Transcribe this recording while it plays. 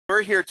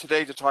We're here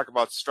today to talk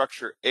about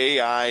StructSure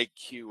AI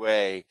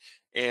QA.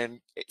 And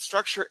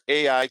StructSure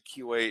AI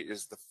QA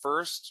is the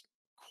first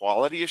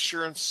quality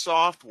assurance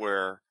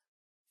software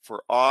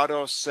for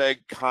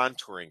AutoSeg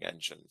contouring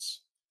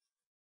engines.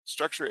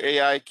 StructSure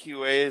AI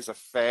QA is a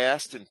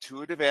fast,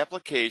 intuitive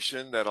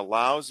application that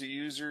allows the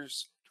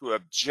users to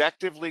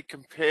objectively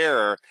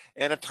compare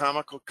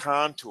anatomical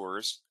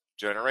contours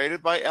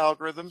generated by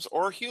algorithms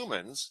or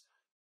humans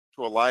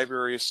to a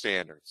library of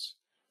standards.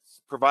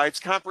 Provides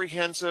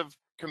comprehensive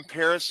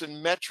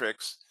comparison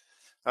metrics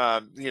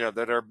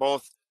that are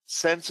both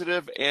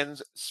sensitive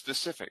and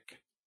specific.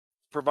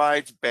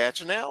 Provides batch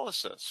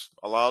analysis,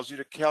 allows you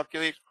to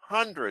calculate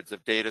hundreds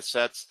of data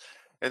sets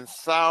and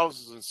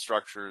thousands of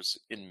structures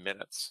in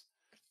minutes.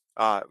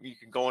 You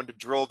can go into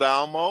drill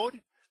down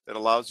mode that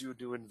allows you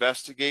to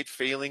investigate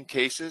failing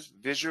cases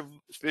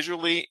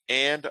visually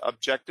and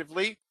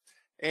objectively,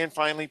 and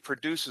finally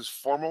produces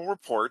formal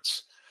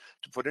reports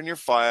to put in your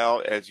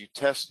file as you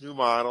test new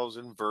models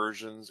and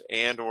versions,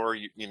 and or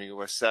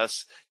you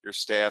assess your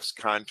staff's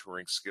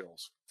contouring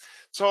skills.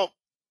 So,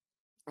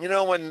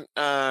 when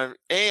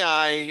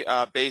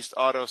AI-based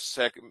auto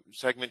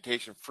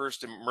segmentation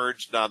first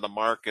emerged on the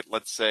market,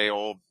 let's say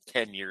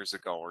 10 years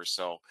ago or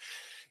so,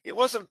 it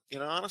wasn't,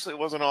 honestly, it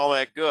wasn't all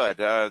that good.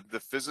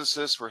 The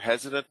physicists were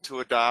hesitant to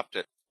adopt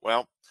it.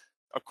 Well,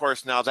 of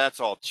course, now that's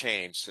all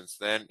changed since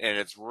then, and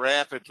it's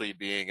rapidly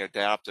being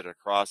adopted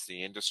across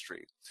the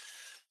industry.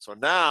 So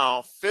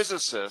now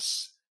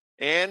physicists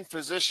and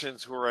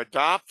physicians who are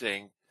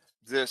adopting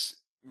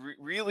this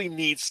really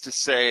needs to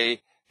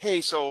say, hey,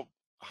 so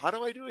how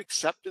do I do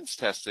acceptance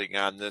testing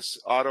on this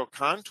auto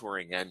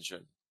contouring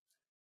engine?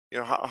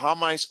 How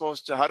am I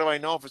supposed to, how do I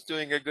know if it's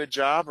doing a good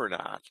job or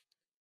not?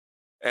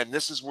 And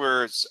this is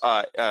where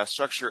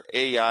StructSure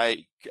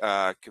AI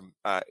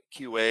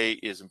QA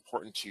is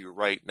important to you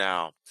right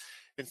now.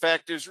 In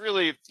fact, there's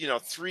really,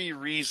 three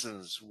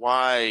reasons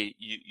why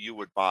you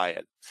would buy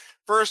it.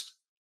 First,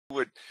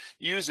 would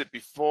use it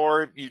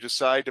before you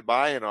decide to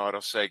buy an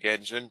AutoSeg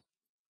engine.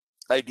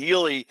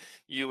 Ideally,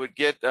 you would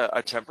get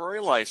a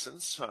temporary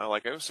license,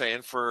 like I was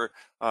saying, for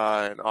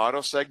an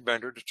AutoSeg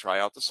vendor to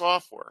try out the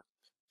software.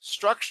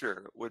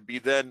 StructSure would be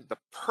then the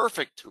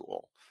perfect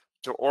tool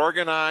to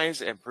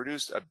organize and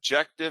produce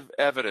objective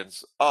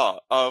evidence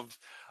of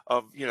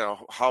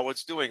how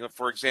it's doing.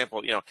 For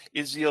example,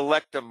 is the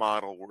Electa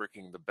model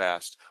working the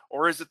best,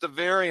 or is it the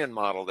Varian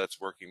model that's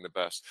working the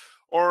best?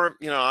 Or,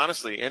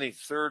 honestly, any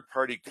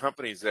third-party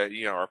companies that,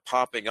 are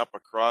popping up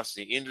across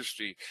the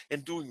industry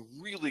and doing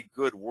really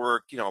good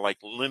work, like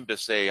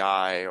Limbus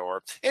AI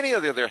or any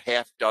of the other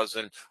half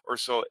dozen or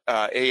so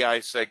AI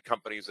seg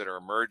companies that are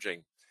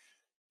emerging.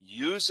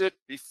 Use it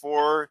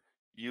before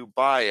you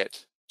buy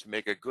it to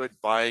make a good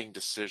buying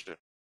decision.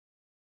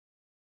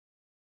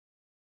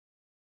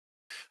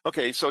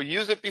 Okay, so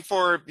use it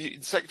before, the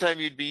second time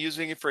you'd be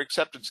using it for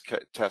acceptance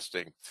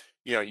testing.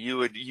 You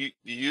would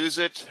use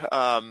it.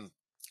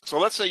 So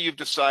let's say you've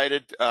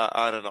decided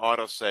on an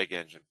AutoSeg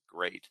engine.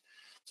 Great.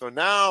 So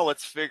now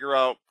let's figure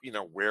out,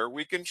 where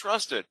we can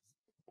trust it,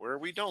 where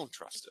we don't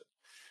trust it.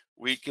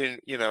 We can,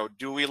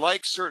 do we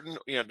like certain,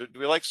 do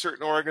we like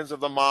certain organs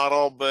of the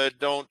model but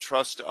don't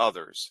trust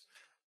others?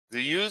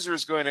 The user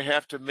is going to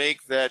have to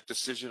make that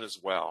decision as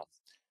well.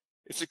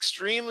 It's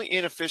extremely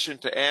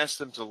inefficient to ask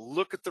them to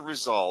look at the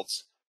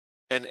results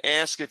and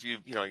ask if you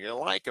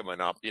like them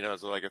enough.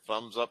 It's like a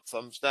thumbs up,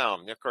 thumbs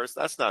down. Of course,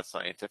 that's not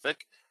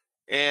scientific,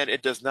 and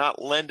it does not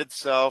lend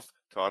itself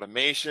to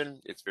automation.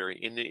 It's very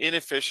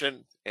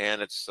inefficient,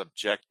 and it's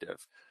subjective.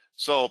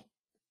 So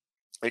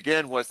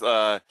again, with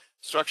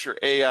StructSure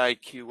AI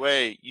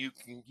QA, you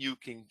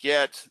can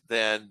get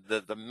then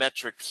the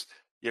metrics.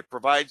 It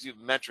provides you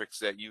metrics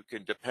that you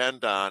can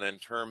depend on in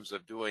terms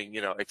of doing,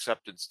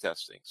 acceptance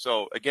testing.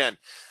 So again,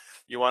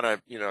 you want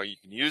to, you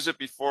can use it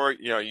before,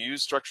 you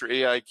use StructSure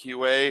AI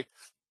QA,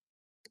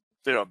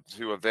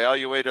 to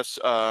evaluate a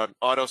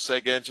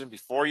AutoSeg engine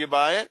before you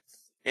buy it,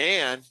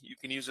 and you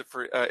can use it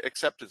for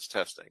acceptance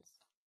testing.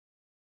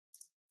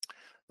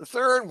 The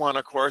third one,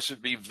 of course,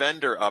 would be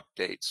vendor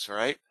updates,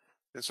 right?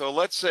 And so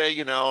let's say,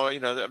 in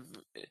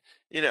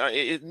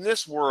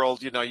this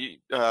world,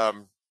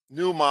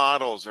 new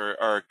models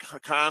are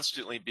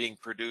constantly being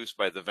produced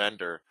by the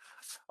vendor.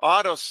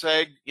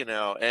 AutoSeg,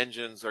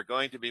 engines are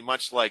going to be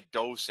much like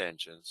DOS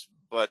engines,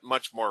 but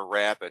much more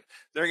rapid.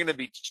 They're going to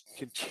be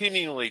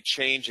continually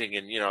changing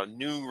in,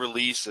 new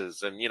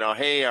releases. And,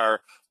 hey,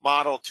 our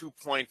model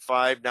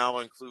 2.5 now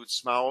includes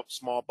small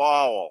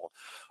bowel,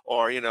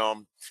 or,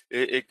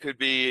 it could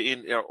be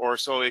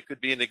it could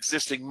be an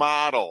existing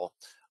model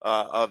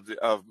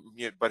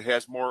but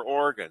has more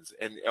organs,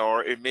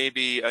 or it may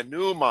be a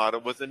new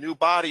model with a new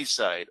body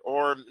site,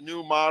 or a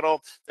new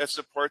model that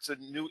supports a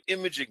new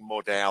imaging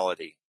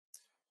modality.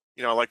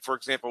 Like, for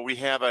example, we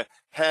have a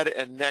head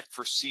and neck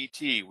for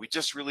CT. We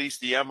just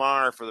released the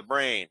MR for the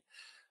brain.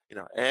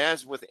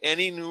 As with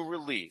any new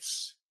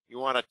release, you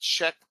want to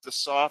check the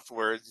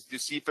software to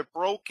see if it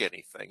broke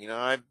anything.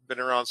 I've been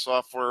around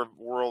software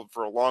world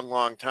for a long,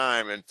 long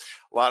time, and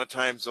a lot of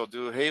times they'll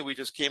do, hey, we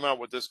just came out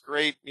with this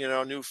great,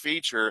 new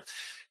feature.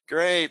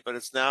 great, but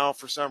it's now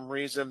for some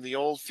reason the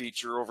old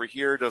feature over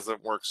here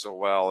doesn't work so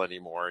well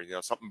anymore. You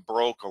know, something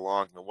broke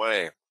along the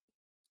way.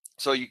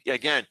 So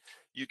again,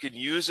 you can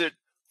use it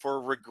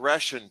for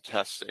regression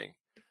testing.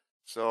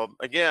 So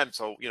again,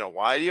 you know,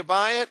 why do you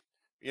buy it?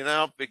 You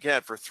know,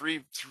 again, for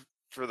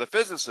the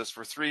physicists,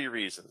 for three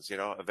reasons. You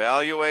know,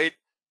 evaluate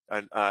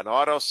an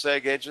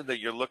autoseg engine that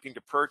you're looking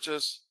to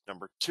purchase.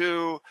 Number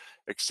two,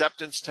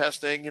 acceptance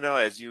testing. You know,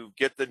 as you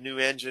get the new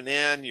engine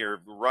in,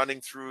 you're running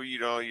through, you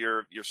know,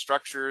 your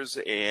structures,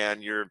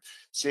 and you're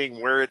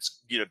seeing where it's,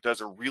 you know,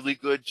 does a really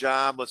good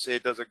job. Let's say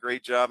it does a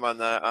great job on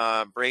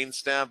the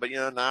brainstem, but, you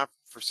know, not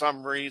for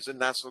some reason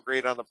not so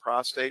great on the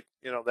prostate.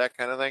 You know, that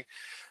kind of thing.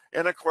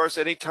 And of course,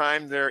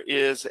 anytime there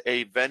is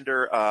a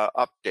vendor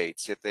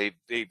updates, if they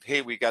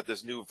hey, we got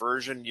this new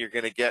version you're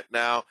going to get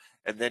now,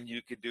 and then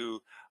you could do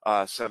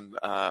some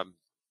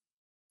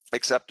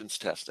acceptance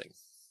testing.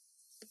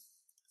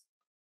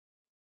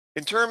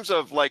 In terms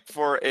of like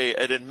for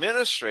an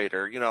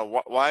administrator, you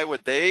know, why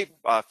would they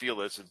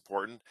feel it's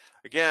important?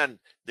 Again,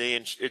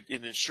 it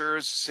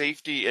ensures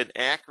safety and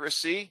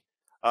accuracy.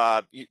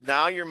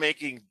 Now you're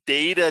making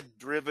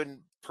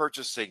data-driven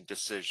purchasing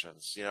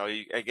decisions. You know,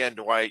 again,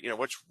 do I, you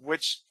know,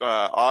 which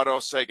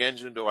autoseg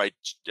engine do I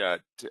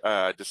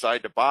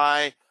decide to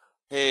buy?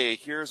 Hey,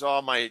 here's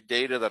all my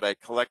data that I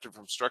collected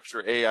from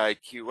StructSure AI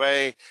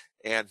QA,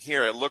 and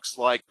here it looks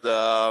like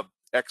the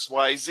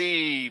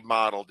XYZ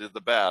model did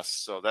the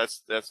best, so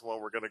that's what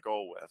we're going to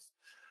go with.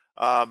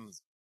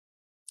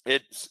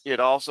 It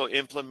also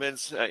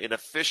implements an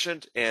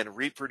efficient and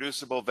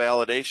reproducible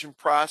validation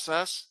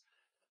process.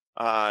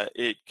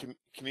 It can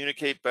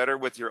communicate better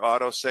with your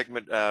auto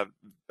segment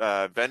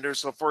vendors.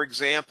 So, for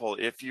example,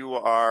 if you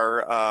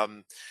are,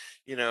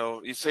 you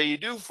know, you say you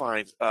do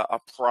find a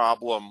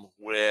problem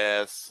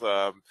with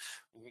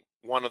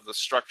one of the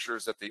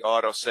structures that the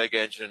autoseg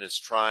engine is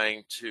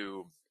trying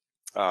to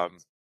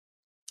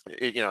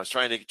you know, it's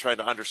trying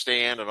to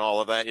understand and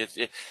all of that.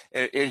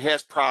 It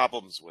has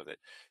problems with it.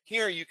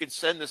 Here, you can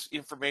send this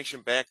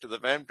information back to the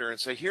vendor and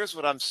say, "Here's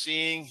what I'm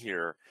seeing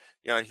here.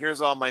 You know, and here's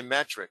all my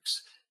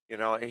metrics. You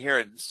know, and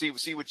here, see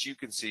what you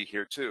can see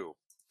here too.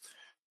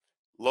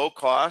 Low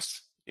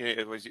cost.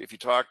 If you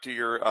talk to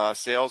your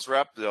sales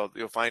rep,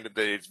 you'll find that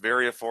it's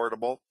very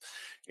affordable."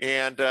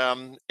 And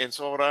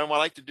so what I would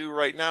like to do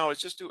right now is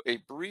just do a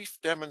brief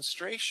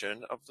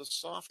demonstration of the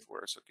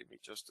software. So give me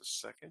just a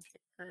second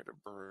here to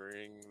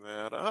bring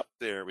that up.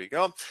 There we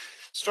go.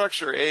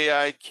 StructSure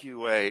AI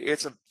QA.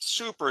 It's a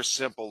super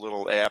simple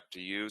little app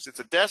to use. It's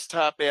a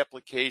desktop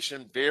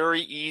application,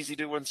 very easy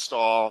to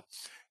install,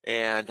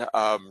 and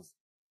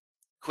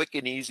quick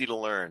and easy to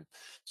learn.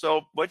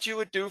 So what you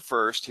would do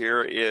first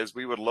here is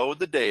we would load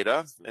the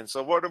data. And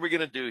so what are we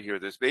going to do here?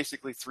 There's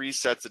basically three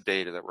sets of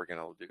data that we're going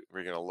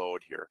to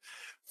load here.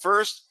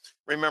 First,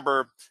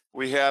 remember,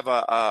 we have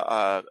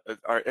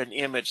an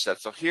image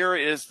set. So here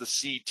is the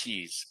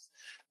CTs.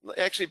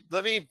 Actually,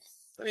 let me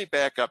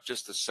back up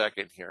just a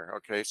second here.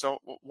 Okay, so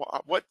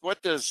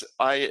what does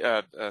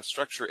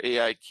StructSure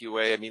AI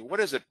QA? I mean,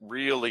 what is it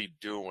really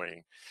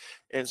doing?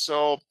 And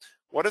so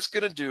what it's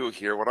going to do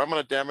here, what I'm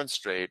going to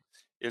demonstrate,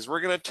 is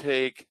we're going to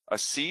take a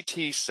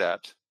CT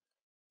set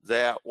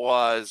that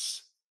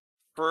was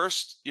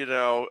first, you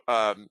know,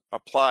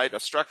 applied, a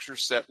structure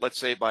set, let's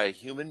say by a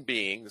human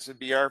being. This would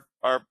be our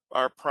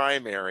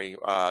primary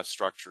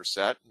structure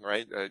set,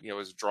 right? You know, it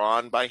was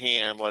drawn by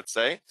hand, let's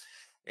say,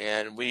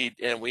 and we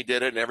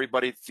did it, and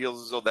everybody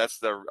feels as though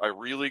that's a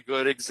really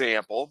good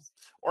example.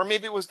 Or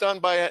maybe it was done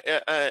by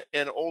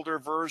an older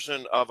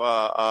version of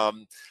a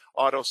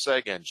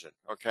autoseg engine.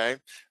 Okay,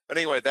 but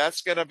anyway,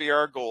 that's going to be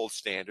our gold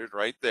standard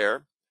right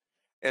there.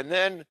 And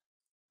then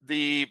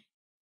the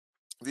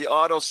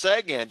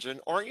autoseg engine,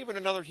 or even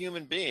another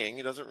human being,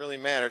 it doesn't really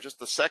matter, just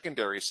the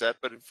secondary set,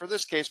 but for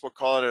this case, we'll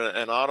call it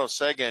an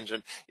autoseg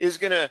engine, is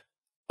going to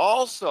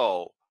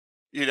also,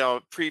 you know,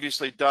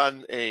 previously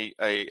done a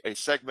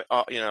segment,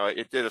 you know,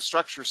 it did a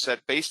structure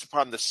set based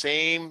upon the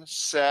same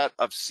set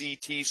of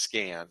CT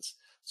scans.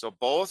 So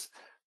both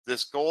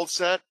this gold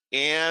set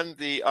and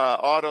the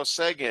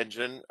autoseg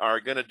engine are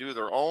going to do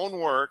their own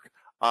work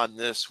on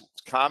this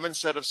common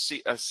set of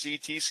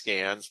CT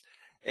scans,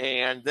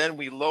 and then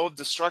we load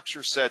the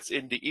structure sets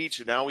into each,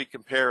 and now we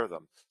compare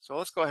them. So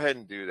let's go ahead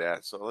and do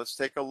that. So let's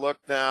take a look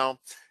now,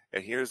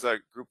 and here's a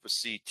group of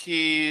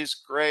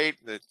CTs. Great.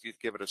 Let's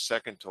give it a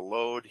second to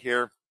load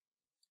here.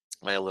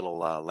 My little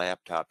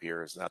laptop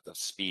here is not the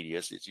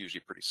speediest. It's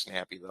usually pretty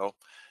snappy though.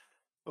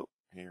 Oh,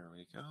 here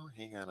we go.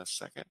 Hang on a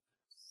second.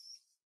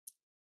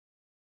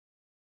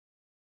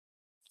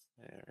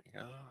 There we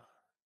go.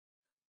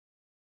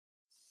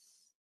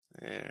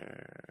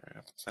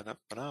 There,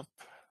 up.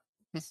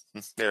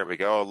 There we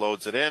go,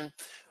 loads it in.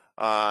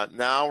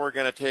 Now we're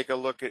going to take a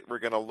look at, we're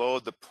going to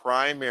load the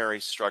primary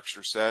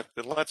structure set.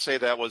 And let's say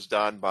that was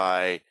done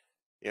by,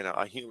 you know,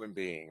 a human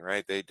being,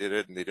 right? They did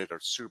it, and they did a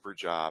super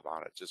job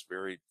on it. Just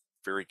very,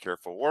 very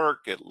careful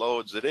work. It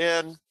loads it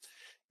in,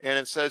 and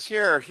it says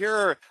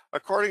here,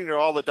 according to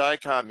all the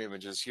DICOM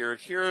images here,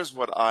 here's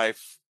what I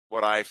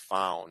what I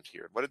found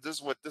here.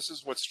 This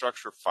is what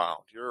StructSure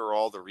found. Here are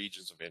all the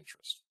regions of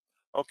interest.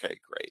 Okay,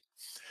 great.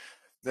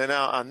 Then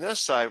now on this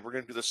side, we're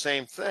going to do the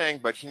same thing,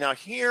 but now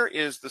here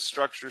is the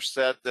StructSure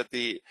set that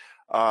the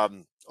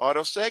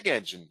Autoseg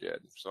engine did.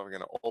 So we're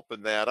going to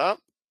open that up,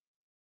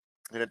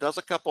 and it does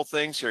a couple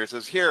things here. It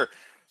says here,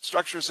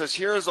 StructSure says,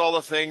 here's all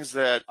the things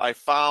that I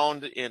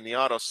found in the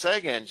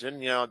Autoseg engine.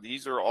 You know,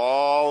 these are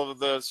all of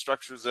the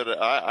structures that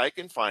I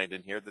can find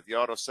in here that the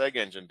Autoseg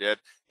engine did.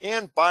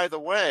 And by the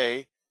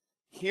way,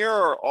 here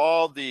are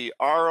all the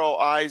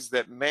ROIs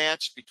that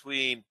match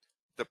between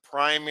the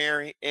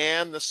primary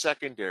and the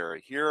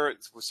secondary. Here,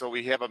 so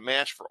we have a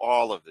match for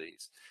all of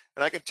these.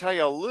 And I can tell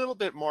you a little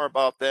bit more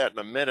about that in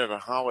a minute on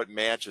how it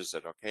matches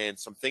it, okay, and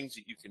some things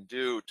that you can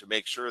do to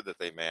make sure that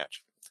they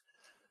match.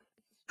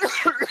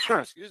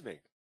 Excuse me.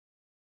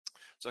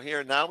 So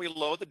here, now we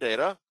load the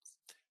data,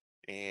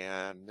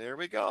 and there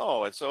we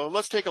go. And so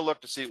let's take a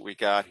look to see what we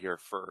got here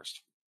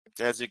first.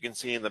 As you can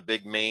see in the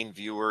big main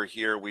viewer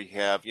here, we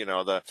have, you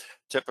know, the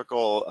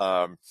typical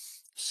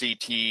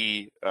CT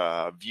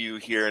view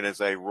here. And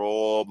as I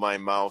roll my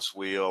mouse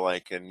wheel, I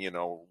can, you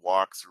know,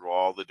 walk through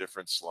all the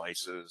different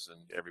slices, and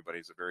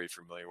everybody's very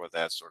familiar with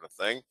that sort of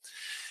thing.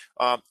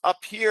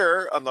 Up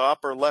here on the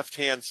upper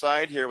left-hand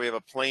side here, we have a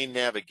plain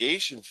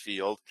navigation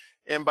field.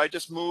 And by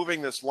just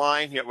moving this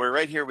line here, where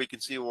right here we can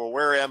see, well,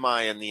 where am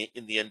I in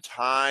the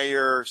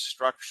entire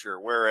structure?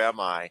 Where am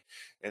I?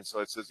 And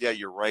so it says, yeah,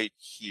 you're right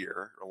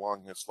here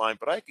along this line,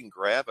 but I can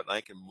grab it and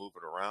I can move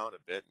it around a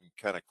bit and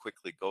kind of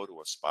quickly go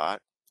to a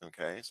spot.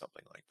 Okay,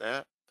 something like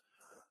that.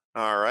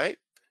 All right.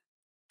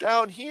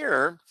 Down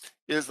here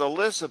is the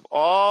list of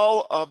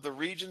all of the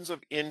regions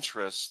of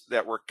interest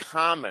that were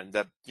common,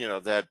 that, you know,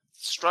 that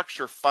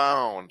StructSure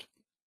found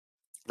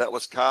that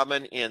was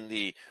common in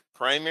the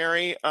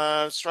primary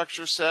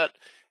structure set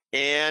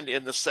and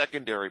in the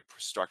secondary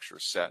structure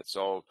set.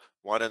 So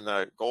one in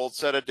the gold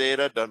set of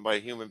data done by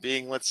a human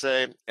being, let's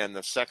say, and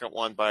the second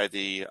one by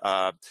the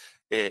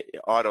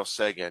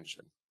Autoseg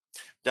engine.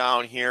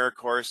 Down here, of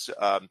course,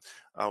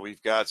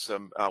 we've got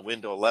some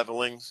window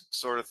leveling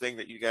sort of thing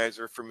that you guys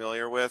are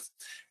familiar with.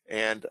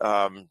 And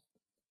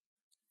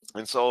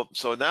so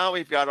now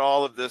we've got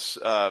all of this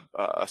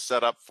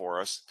set up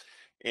for us.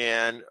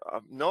 And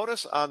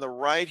notice on the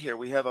right here,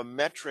 we have a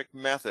metric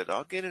method.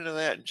 I'll get into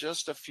that in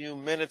just a few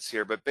minutes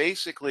here, but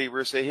basically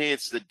we're saying, hey,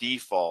 it's the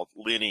default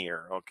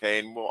linear, okay?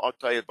 And I'll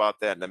tell you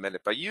about that in a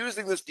minute. By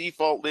using this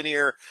default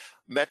linear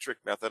metric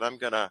method, I'm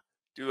gonna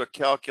do a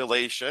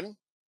calculation,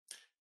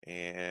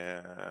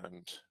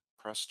 and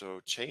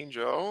presto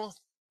changeo,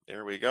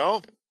 there we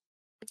go.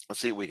 Let's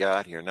see what we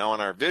got here. Now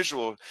on our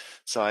visual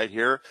side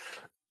here,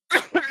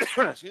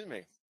 excuse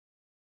me,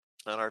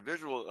 on our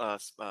visual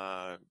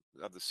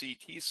of the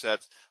CT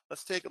sets,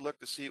 let's take a look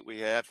to see what we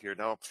have here.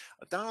 Now,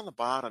 down on the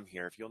bottom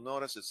here, if you'll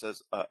notice, it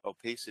says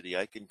opacity.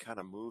 I can kind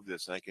of move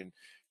this, and I can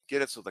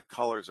get it so the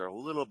colors are a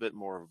little bit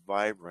more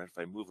vibrant if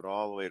I move it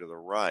all the way to the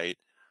right.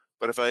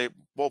 But if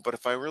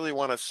I really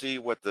want to see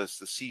what the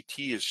CT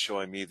is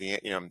showing me,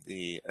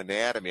 the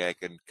anatomy, I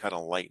can kind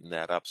of lighten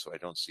that up so I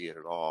don't see it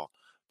at all.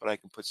 But I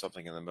can put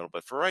something in the middle.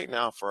 But for right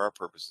now, for our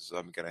purposes,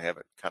 I'm going to have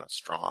it kind of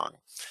strong.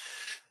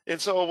 And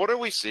so what are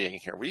we seeing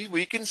here?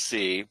 We can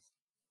see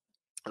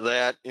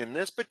that in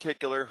this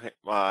particular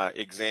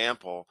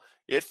example,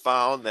 it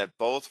found that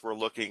both were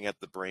looking at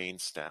the brain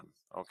stem.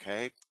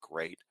 Okay,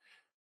 great.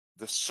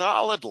 The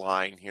solid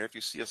line here, if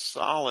you see a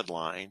solid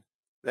line,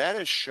 that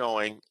is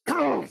showing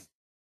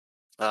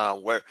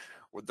where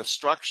the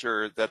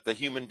structure that the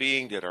human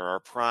being did, or our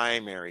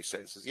primary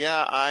says,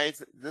 yeah,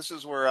 this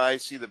is where I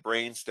see the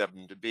brain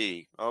stem to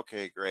be.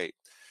 Okay, great.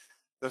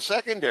 The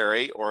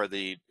secondary, or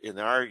in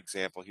our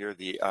example here,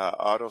 the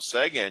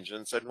Autoseg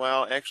engine said,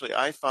 well, actually,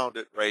 I found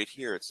it right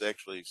here. It's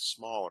actually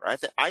smaller.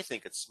 I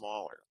think it's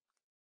smaller.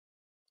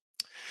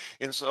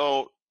 And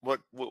so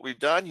what we've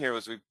done here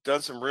is we've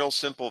done some real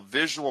simple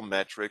visual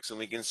metrics, and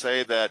we can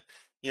say that,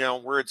 you know,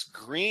 where it's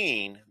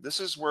green,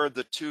 this is where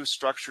the two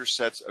structure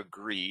sets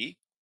agree.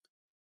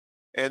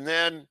 And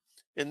then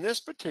in this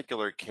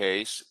particular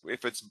case,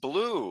 if it's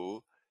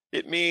blue,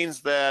 it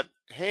means that,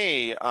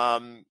 hey,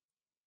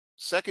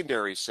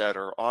 secondary set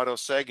or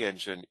Autoseg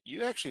engine,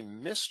 you actually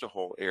missed a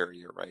whole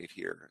area right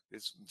here.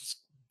 It's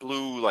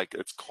blue, like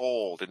it's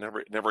cold. It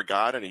never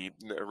got any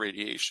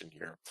radiation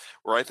here,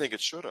 where I think it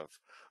should have.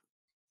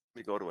 Let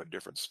me go to a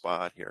different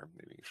spot here.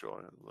 Maybe show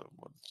it a little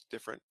more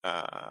different.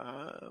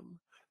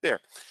 There.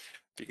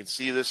 If you can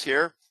see this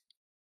here,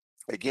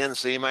 again,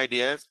 same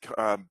idea.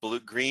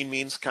 Green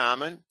means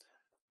common.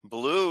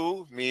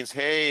 Blue means,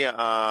 hey,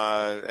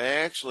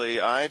 actually,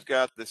 I've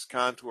got this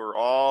contour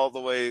all the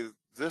way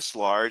this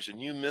large,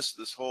 and you missed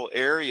this whole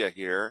area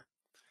here.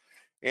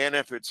 And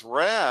if it's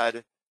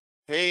red,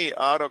 hey,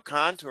 auto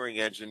contouring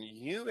engine,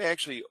 you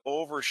actually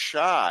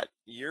overshot.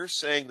 You're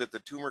saying that the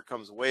tumor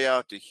comes way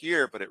out to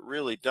here, but it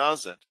really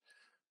doesn't.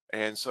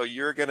 And so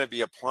you're going to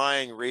be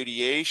applying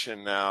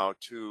radiation now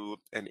to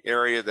an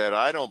area that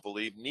I don't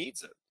believe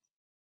needs it.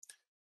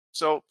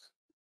 So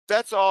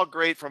that's all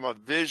great from a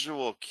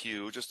visual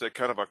cue, just a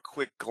kind of a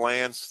quick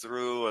glance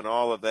through and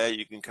all of that.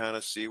 You can kind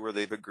of see where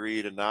they've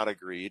agreed and not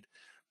agreed.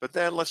 But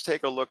then let's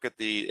take a look at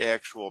the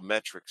actual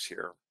metrics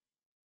here.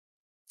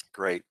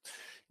 Great.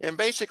 And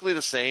basically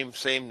the same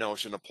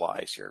notion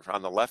applies here.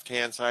 On the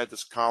left-hand side of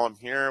this column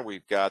here,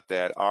 we've got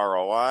that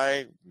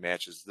ROI,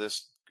 matches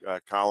this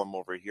column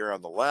over here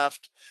on the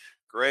left.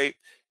 Great.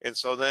 And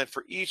so then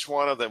for each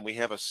one of them, we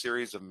have a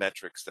series of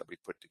metrics that we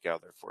put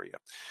together for you.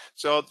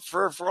 So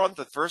for one,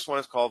 the first one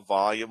is called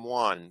volume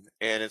 1.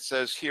 And it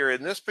says here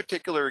in this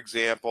particular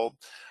example,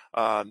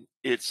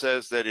 it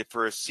says that if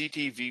for a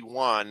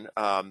CTV1,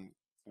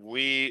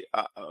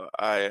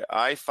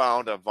 I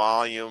found a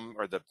volume,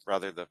 or the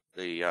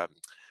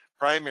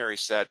primary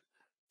set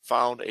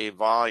found a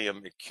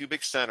volume in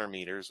cubic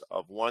centimeters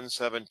of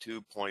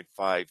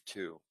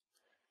 172.52.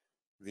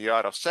 The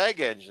autoseg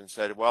engine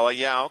said, well,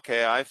 yeah,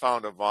 okay, I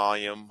found a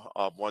volume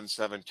of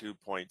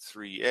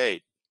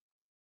 172.38.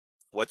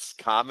 What's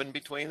common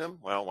between them?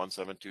 Well,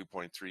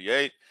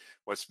 172.38.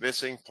 What's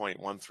missing?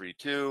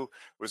 0.132.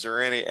 Was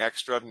there any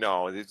extra?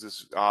 No, this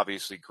is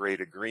obviously great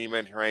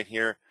agreement right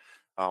here.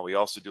 We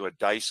also do a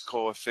dice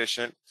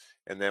coefficient,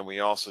 and then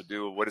we also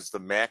do what was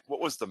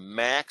the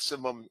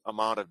maximum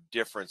amount of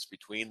difference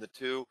between the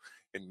two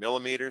in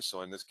millimeters,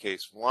 so in this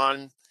case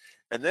 1.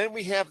 And then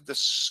we have the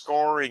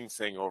scoring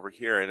thing over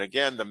here. And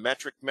again, the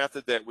metric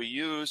method that we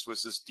used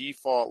was this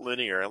default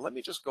linear. And let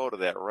me just go to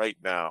that right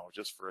now,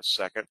 just for a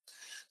second.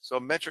 So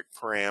metric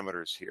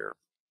parameters here.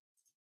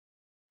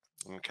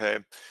 Okay,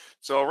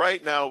 so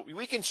right now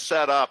we can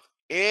set up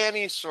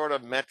any sort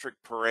of metric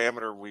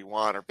parameter we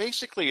want, or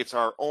basically it's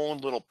our own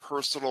little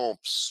personal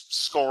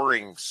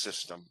scoring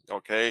system.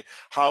 Okay,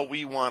 how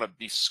we want to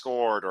be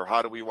scored, or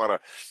how do we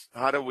want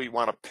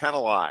to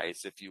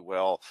penalize, if you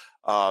will,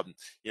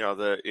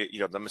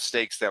 the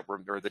mistakes that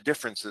were, or the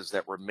differences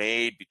that were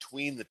made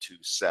between the two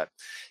set.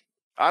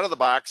 Out of the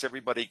box,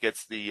 everybody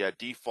gets the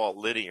default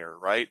linear,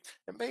 right?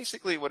 And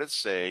basically what it's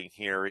saying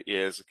here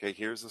is, okay,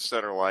 here's the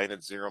center line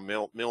at 0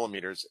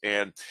 millimeters.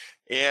 And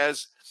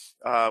as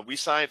we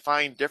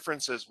find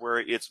differences where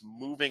it's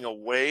moving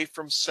away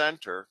from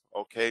center,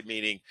 okay,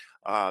 meaning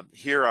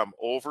here I'm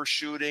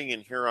overshooting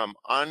and here I'm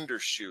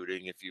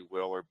undershooting, if you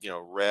will, or,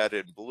 red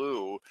and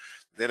blue.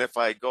 Then if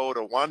I go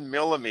to 1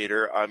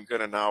 millimeter, I'm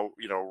going to now,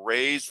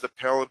 raise the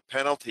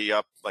penalty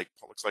up, like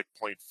looks like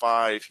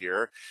 0.5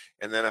 here.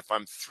 And then if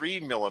I'm 3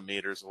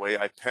 millimeters away,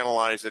 I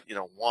penalize it,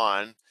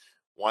 1,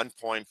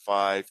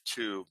 1.5,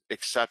 2,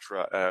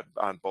 etc.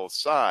 On both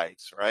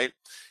sides, right?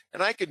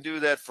 And I can do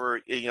that for,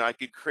 I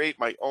could create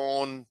my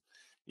own,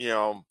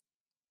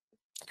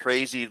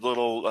 crazy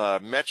little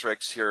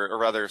metrics here, or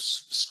rather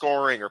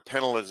scoring or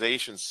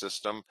penalization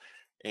system,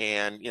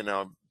 and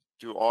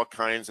do all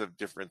kinds of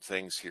different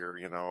things here,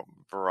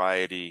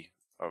 variety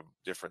of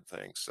different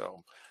things.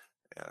 So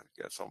yeah, I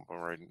guess I'm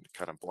already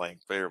kind of blank.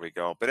 There we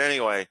go. But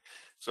anyway,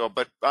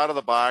 but out of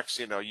the box,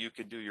 you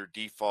can do your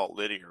default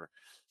linear.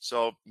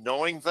 So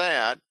knowing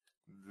that,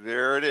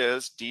 there it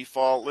is,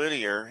 default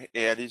linear.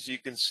 And as you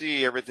can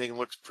see, everything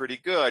looks pretty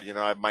good.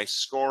 My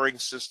scoring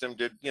system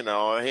did,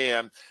 hey,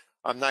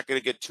 I'm not going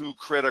to get too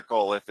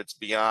critical if it's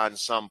beyond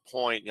some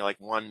point, like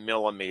 1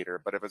 millimeter.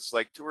 But if it's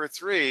like 2 or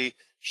 3,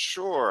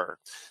 sure.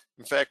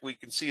 In fact, we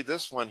can see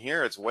this one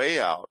here, it's way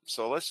out.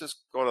 So let's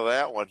just go to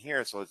that one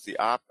here. So it's the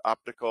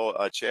optical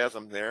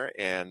chasm there,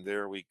 and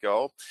there we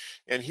go.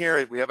 And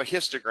here we have a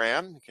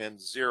histogram, again,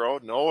 0,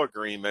 no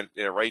agreement,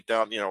 right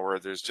down, where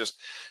there's just,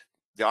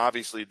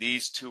 obviously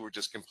these two were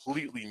just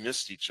completely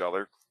missed each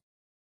other.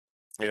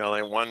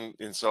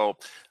 And so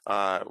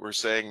we're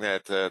saying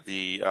that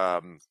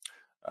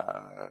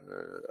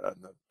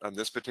on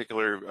this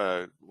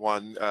particular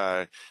one,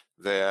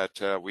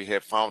 that we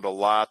have found a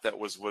lot that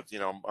was with,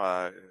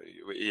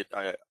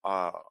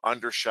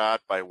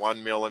 undershot by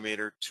 1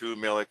 millimeter, 2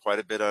 millimeter, quite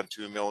a bit on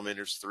 2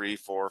 millimeters, 3,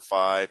 4,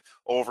 5,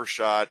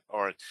 overshot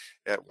or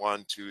at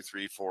 1, 2,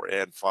 3, 4,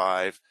 and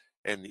 5,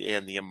 and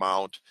the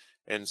amount.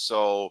 And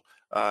so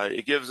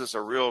it gives us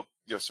a real,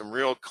 some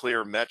real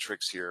clear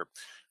metrics here.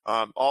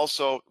 We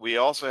also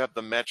have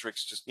the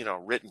metrics just,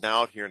 written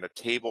out here in a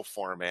table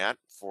format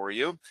for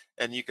you,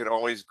 and you can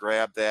always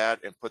grab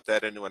that and put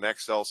that into an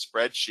Excel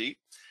spreadsheet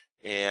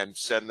and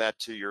send that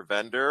to your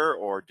vendor,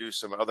 or do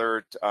some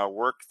other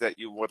work that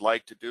you would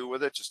like to do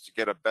with it, just to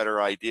get a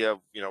better idea of,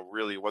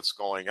 really what's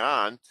going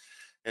on.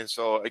 And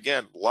so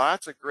again,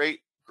 lots of great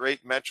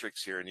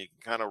metrics here, and you can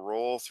kind of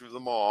roll through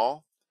them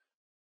all,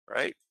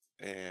 right?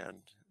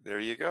 And there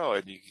you go.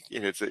 And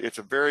it's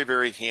a very,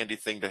 very handy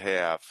thing to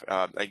have.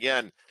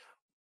 Again,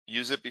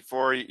 use it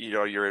before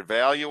you're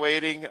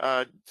evaluating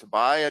to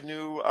buy a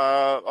new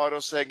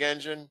autoseg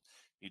engine.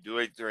 You do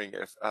it during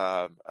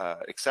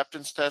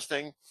acceptance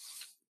testing,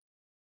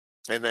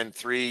 and then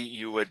 3,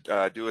 you would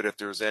do it if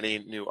there's any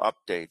new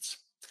updates.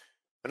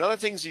 Another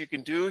things you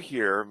can do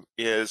here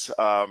is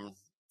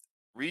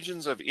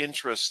regions of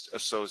interest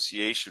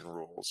association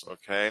rules.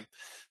 Okay,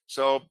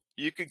 so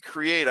you can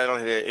create, I don't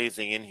have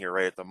anything in here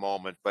right at the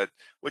moment, but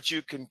what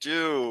you can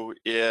do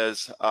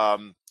is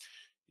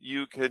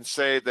you can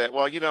say that,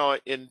 well,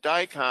 in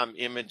DICOM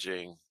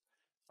imaging,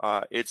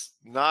 it's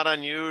not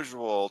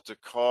unusual to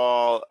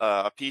call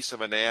a piece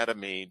of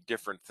anatomy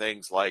different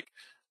things, like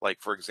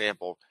for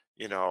example,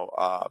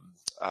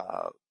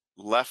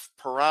 left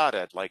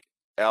parotid, like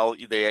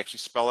they actually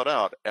spell it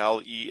out,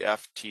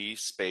 left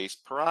space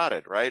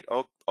parotid, right?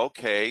 Oh,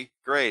 okay,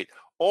 great.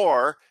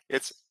 Or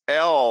it's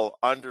L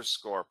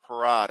underscore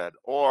parotid,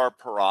 or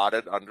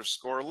parotid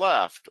underscore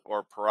left,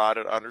 or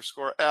parotid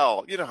underscore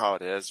L. You know how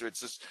it is.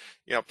 It's just,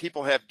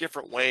 people have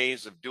different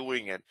ways of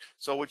doing it.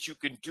 So what you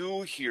can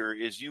do here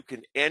is you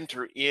can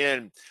enter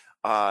in,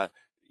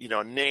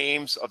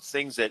 names of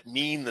things that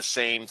mean the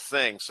same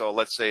thing. So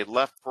let's say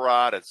left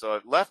parotid.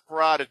 So left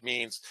parotid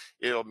means,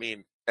 it'll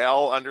mean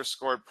L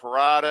underscore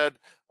parotid,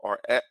 or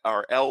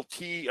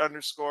LT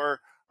underscore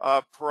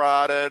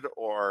parotid,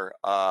 or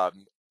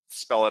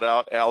spell it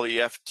out,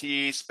 left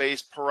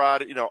space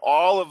parotid.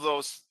 All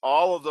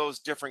of those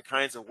different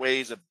kinds of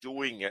ways of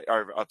doing it,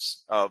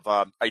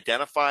 of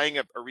identifying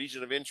a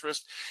region of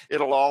interest.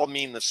 It'll all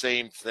mean the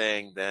same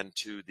thing then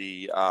to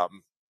the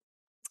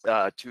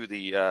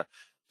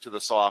to the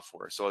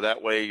software. So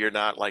that way you're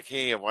not like,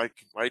 hey, why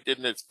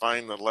didn't it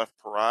find the left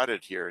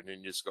parotid here? And then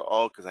you just go,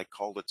 oh, because I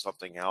called it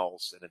something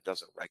else and it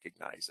doesn't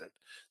recognize it.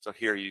 So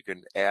here you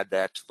can add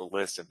that to the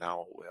list, and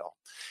now it will.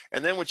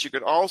 And then what you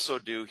can also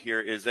do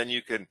here is then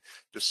you can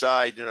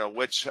decide,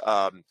 which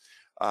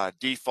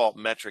default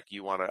metric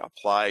you want to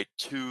apply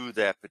to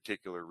that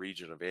particular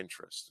region of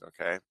interest.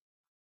 Okay,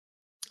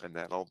 and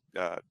that'll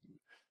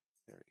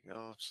there you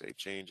go, save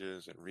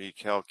changes and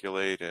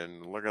recalculate,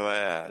 and look at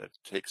that, it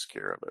takes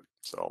care of it.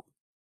 So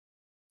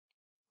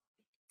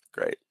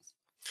great.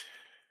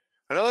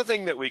 Another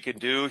thing that we can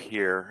do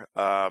here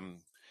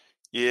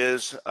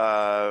is,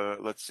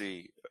 let's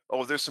see,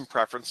 there's some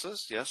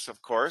preferences, yes,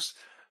 of course.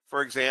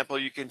 For example,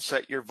 you can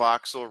set your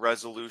voxel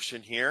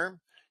resolution here.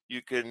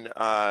 You can,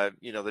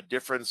 the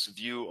difference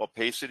view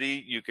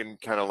opacity, you can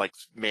kind of like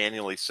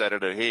manually set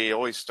it at, hey,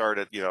 always start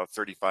at,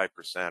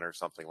 35% or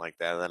something like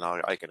that, and then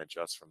I can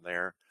adjust from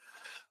there.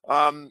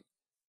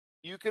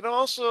 You can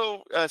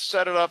also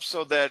set it up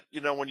so that,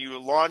 when you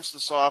launch the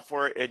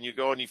software and you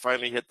go and you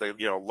finally hit the,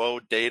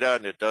 load data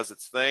and it does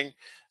its thing,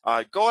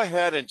 go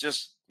ahead and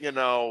just,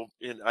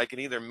 I can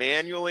either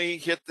manually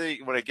hit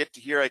when I get to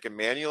here, I can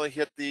manually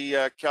hit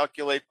the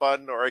calculate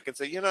button, or I can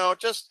say,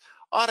 just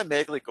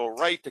automatically go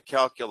right to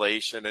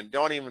calculation and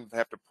don't even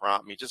have to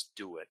prompt me, just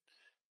do it,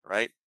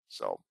 right?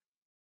 So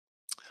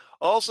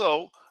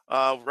also,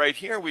 right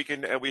here we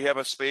have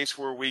a space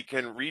where we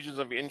can regions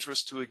of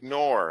interest to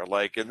ignore.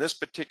 Like in this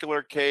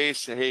particular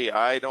case, hey,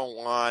 I don't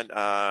want,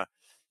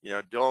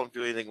 don't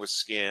do anything with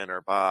skin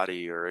or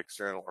body or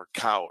external or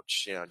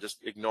couch.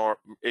 Just ignore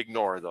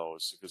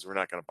those, because we're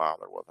not going to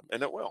bother with them,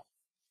 and it will.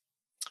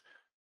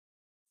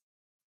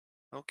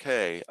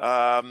 Okay.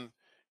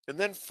 And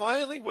then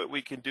finally, what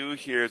we can do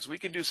here is we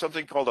can do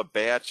something called a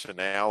batch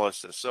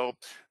analysis. So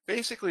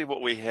basically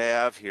what we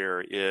have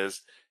here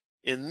is,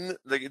 in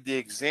the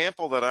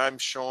example that I'm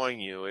showing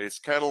you, it's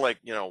kind of like,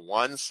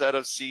 one set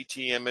of CT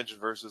image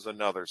versus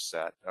another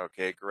set.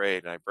 Okay,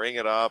 great. And I bring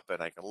it up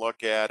and I can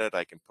look at it.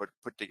 I can put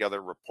together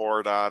a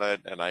report on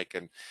it, and I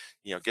can,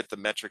 get the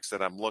metrics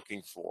that I'm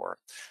looking for.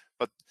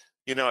 But,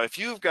 if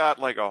you've got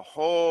like a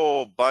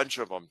whole bunch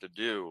of them to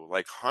do,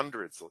 like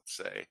hundreds, let's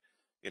say,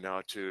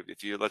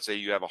 let's say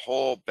you have a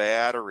whole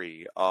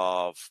battery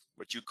of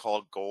what you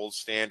call gold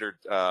standard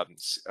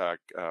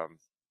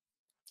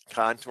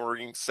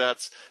contouring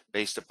sets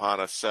based upon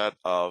a set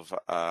of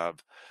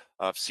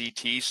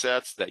CT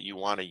sets that you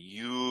want to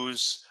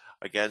use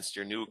against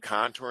your new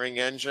contouring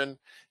engine,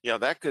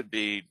 that could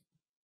be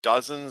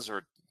dozens,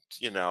 or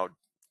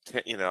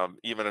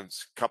even a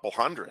couple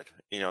hundred,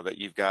 that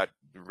you've got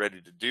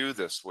ready to do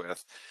this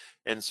with.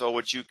 And so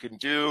what you can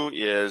do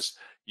is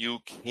you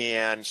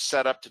can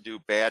set up to do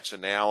batch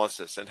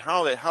analysis. And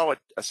how it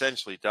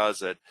essentially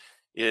does it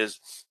is,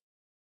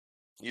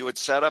 you would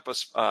set up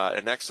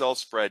an Excel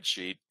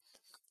spreadsheet,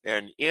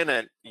 and in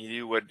it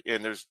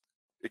and there's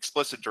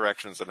explicit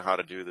directions on how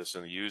to do this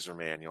in the user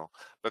manual.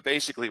 But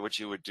basically what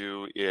you would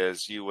do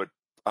is you would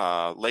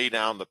lay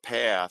down the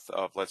path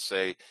of, let's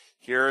say,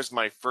 here's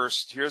the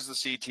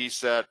CT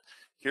set,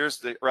 here's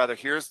the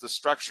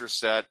StructSure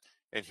set,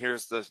 and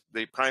here's the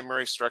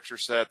primary structure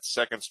set,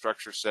 second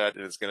structure set,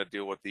 and it's going to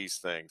deal with these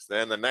things.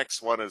 Then the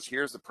next one is,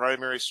 here's the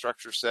primary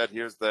structure set,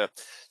 here's the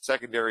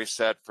secondary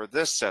set for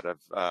this set of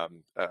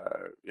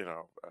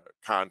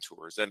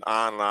contours, and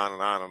on and on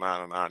and on and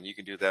on and on. You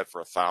can do that for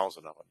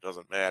 1,000 of them,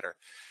 doesn't matter.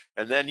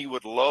 And then you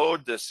would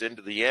load this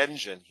into the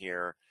engine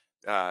here.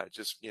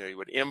 You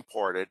would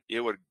import it. It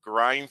would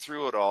grind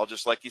through it all,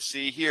 just like you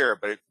see here.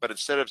 But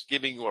instead of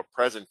giving you a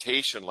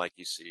presentation like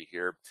you see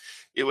here,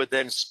 it would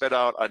then spit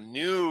out a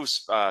new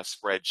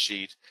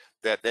spreadsheet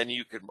that then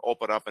you can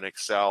open up in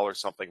Excel or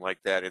something like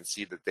that and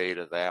see the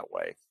data that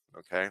way.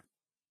 Okay.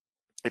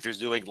 if you're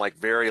doing like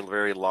very,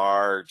 very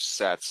large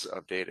sets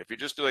of data. If you're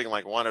just doing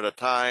like one at a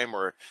time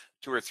or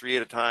 2 or 3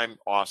 at a time,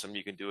 awesome,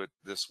 you can do it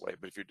this way.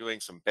 But if you're doing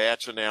some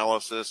batch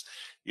analysis,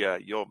 yeah,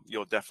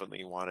 you'll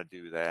definitely want to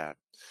do that.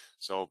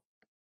 So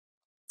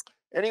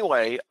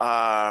anyway,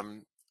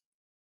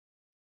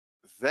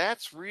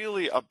 that's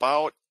really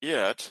about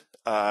it.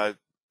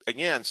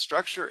 Again,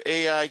 StructSure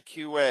AI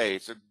QA.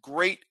 It's a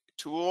great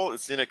tool.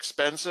 It's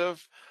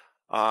inexpensive.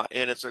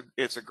 And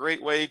it's a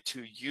great way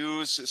to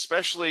use,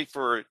 especially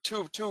for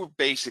two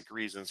basic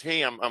reasons.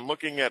 Hey, I'm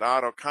looking at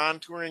auto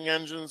contouring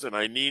engines, and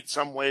I need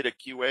some way to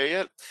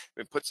QA it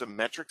and put some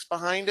metrics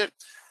behind it.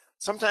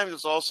 Sometimes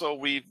it's also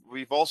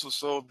we've also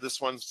sold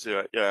this ones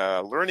to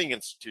learning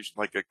institutions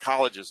like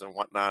colleges and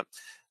whatnot.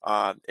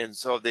 And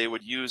so they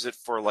would use it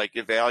for like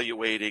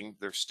evaluating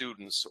their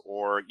students,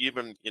 or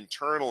even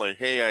internally.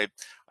 Hey,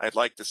 I'd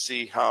like to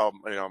see how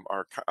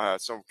our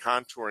some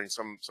contouring.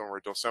 Some of our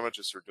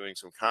dosimetrists are doing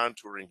some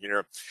contouring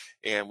here,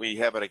 and we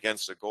have it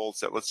against a gold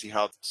set. Let's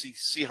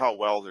see how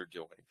well they're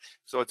doing.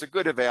 So it's a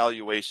good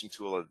evaluation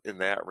tool in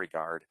that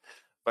regard.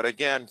 But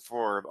again,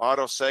 for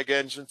auto seg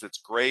engines, it's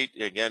great.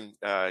 Again,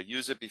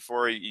 use it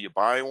before you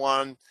buy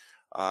one.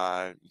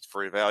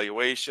 For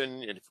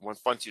evaluation, and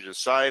once you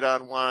decide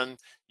on one,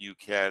 you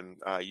can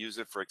use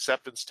it for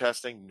acceptance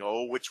testing.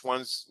 Know which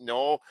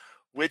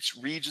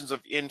regions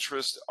of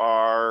interest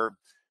are.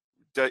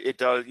 It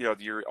does,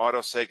 your auto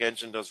seg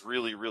engine does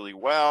really, really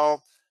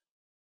well.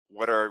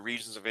 What are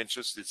regions of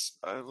interest it's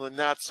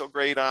not so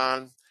great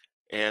on,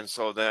 and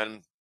so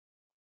then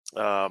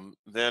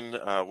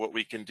what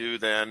we can do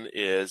then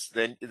is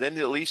then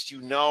at least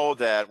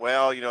that,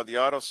 well, the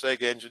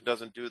autoseg engine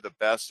doesn't do the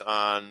best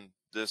on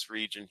this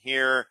region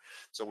here,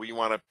 so we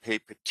want to pay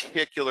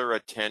particular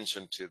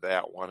attention to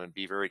that one and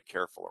be very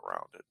careful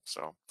around it.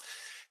 So,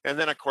 and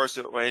then of course,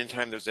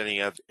 anytime there's any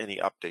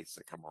updates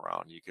that come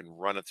around, you can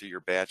run it through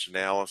your batch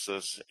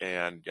analysis,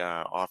 and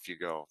off you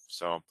go.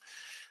 So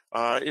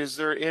is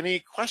there any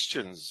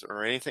questions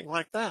or anything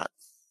like that?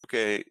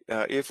 Okay,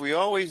 if we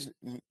always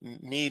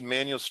need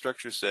manual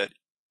structure set,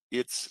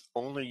 it's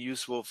only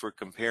useful for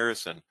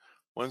comparison.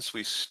 Once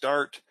we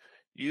start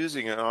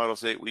using an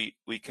autoseg, we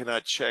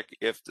cannot check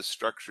if the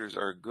structures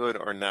are good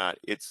or not.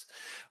 It's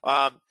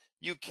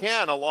you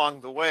can along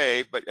the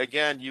way, but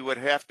again, you would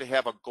have to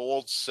have a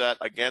gold set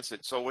against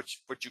it. So what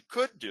you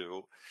could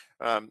do,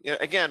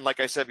 again, like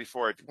I said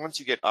before, once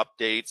you get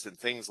updates and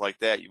things like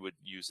that, you would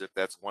use it.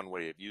 That's one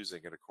way of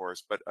using it, of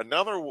course. But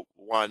another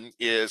one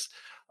is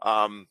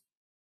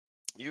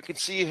you can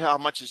see how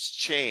much it's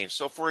changed.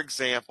 So for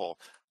example,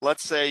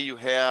 let's say you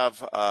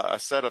have a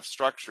set of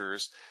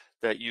structures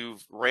that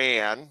you've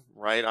ran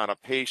right on a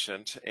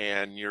patient,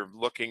 and you're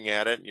looking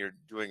at it and you're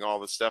doing all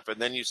this stuff,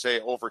 and then you say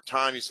over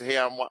time, you say,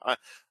 hey,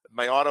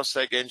 my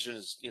autoseg engine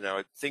is,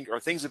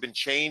 things have been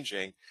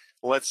changing.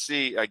 Let's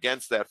see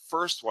against that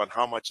first one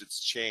how much it's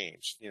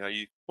changed.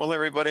 Well,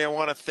 everybody, I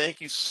want to thank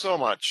you so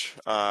much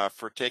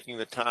for taking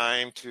the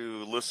time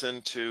to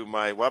listen to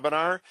my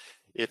webinar.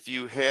 If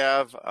you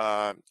have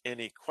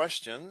any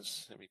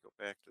questions, let me go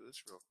back to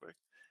this real quick.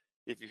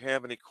 If you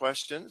have any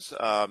questions,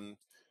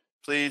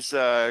 please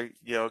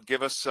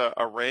give us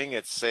a ring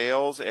at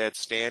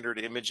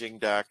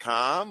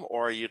sales@standardimaging.com,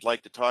 or you'd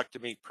like to talk to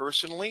me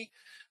personally.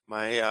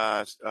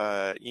 My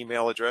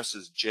email address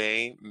is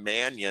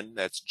jmanion,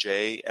 that's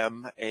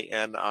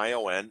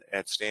JMANION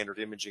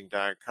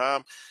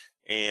 @standardimaging.com,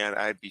 and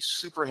I'd be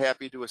super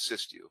happy to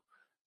assist you.